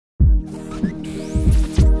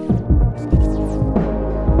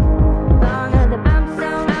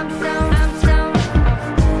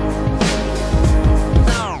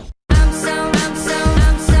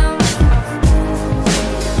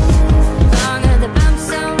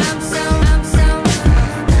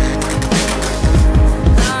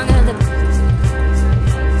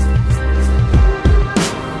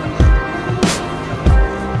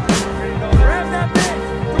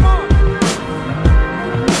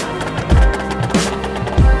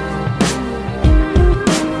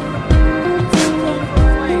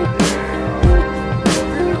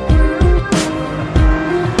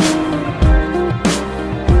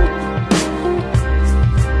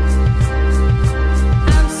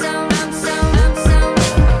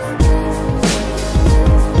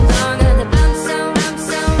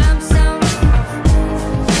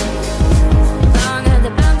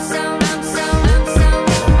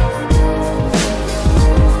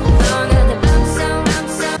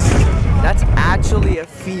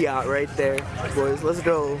out right there, boys. Let's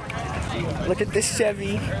go. Look at this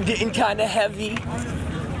Chevy, getting kind of heavy.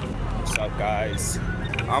 What's up, guys?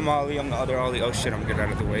 I'm Ollie. I'm the other Ollie. Oh shit, I'm getting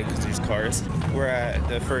out of the way because these cars. We're at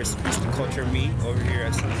the first Beast Culture meet over here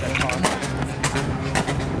at Sunset Park.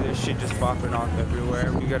 There's shit just bopping off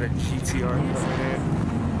everywhere. We got a GTR over there.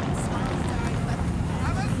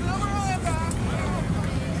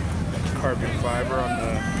 Carbon fiber on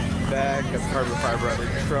the back, got carbon fiber on the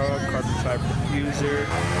truck, carbon fiber diffuser.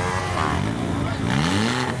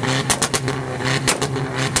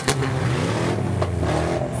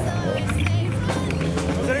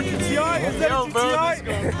 Was that a GTI? Is that a GTI?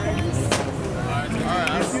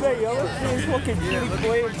 You see that yellow thing? It's fucking shooting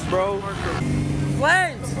flames, bro.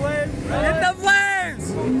 Flames! Get the flames!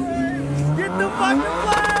 Get the fucking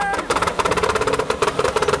flames!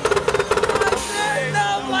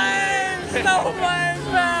 No flames,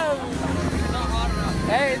 man!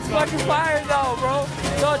 Hey, it's fucking fire though, bro.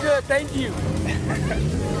 It's all good, thank you.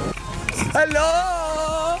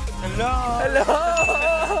 Hello! Hello!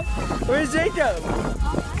 Hello! Where's Jacob?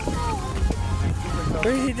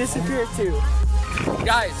 Where did he disappear to?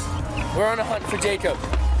 Guys, we're on a hunt for Jacob.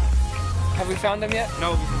 Have we found him yet?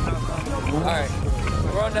 No. Alright,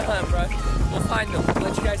 we're on the hunt, bro. We'll find him. We'll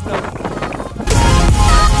let you guys know.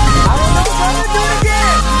 I don't know, brother, do it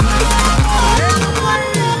again!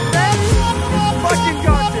 Fucking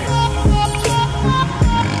content!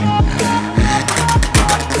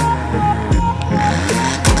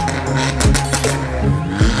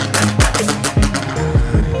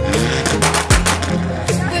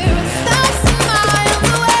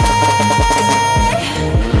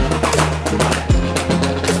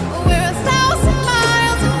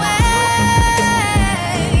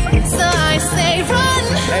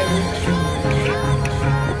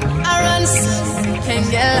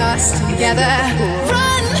 Together,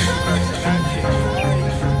 run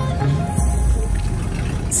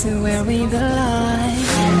to where we belong.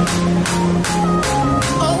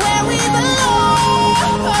 Oh, where we belong.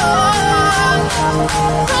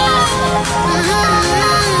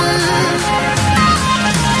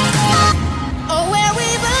 Oh, where we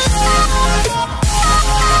belong.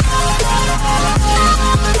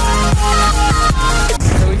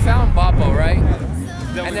 So we found Boppo, right?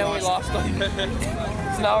 And then we lost him.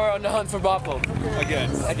 So now we're on the hunt for Boppo.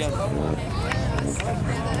 Again.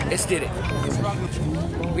 Let's get it.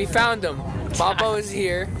 We found him. Boppo is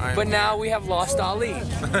here, but now we have lost Ali.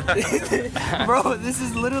 Bro, this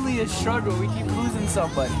is literally a struggle. We keep losing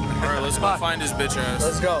somebody. Alright, let's go find his bitch ass.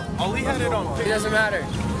 Let's go. Ali had it on. It doesn't matter.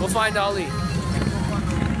 We'll find Ali.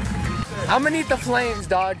 I'm gonna need the flames,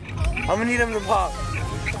 dog. I'm gonna need them to pop.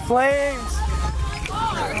 Flames!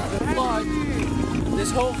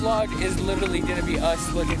 This whole vlog is literally gonna be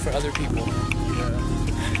us looking for other people.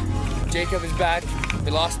 Jacob is back. We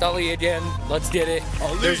lost Ali again. Let's get it.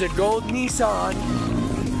 There's a gold Nissan,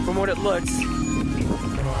 from what it looks.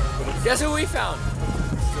 Guess who we found?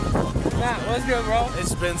 Matt, what's good, bro?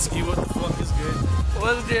 It's Bensky. What the fuck is good?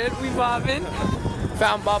 What's good? We bobbing.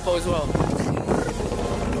 Found Boppo as well.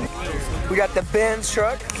 We got the Benz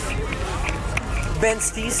truck.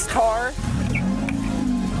 Bensky's car.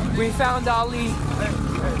 We found Ali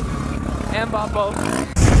and Boppo.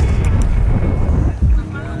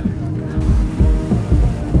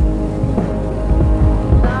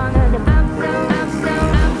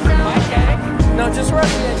 No, just rev the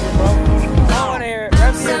engine, bro. I want to hear it.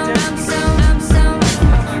 Rev the engine.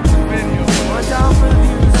 One down for the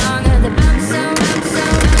views.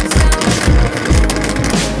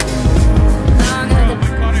 We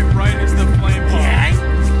caught it right as the flame pop.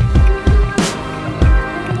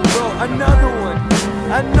 Bro, another one.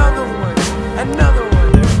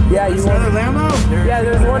 Yeah, you want another Lambo? Yeah,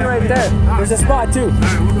 there's one right there. There's a spot too.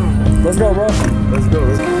 Let's go, bro. Let's go.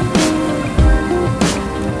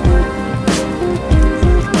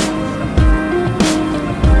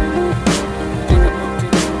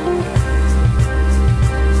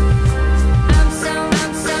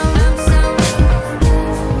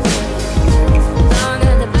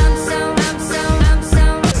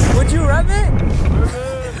 Would you rev it?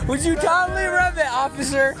 Would you totally rev it,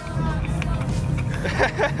 officer?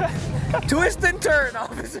 Twist and turn,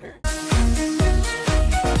 officer.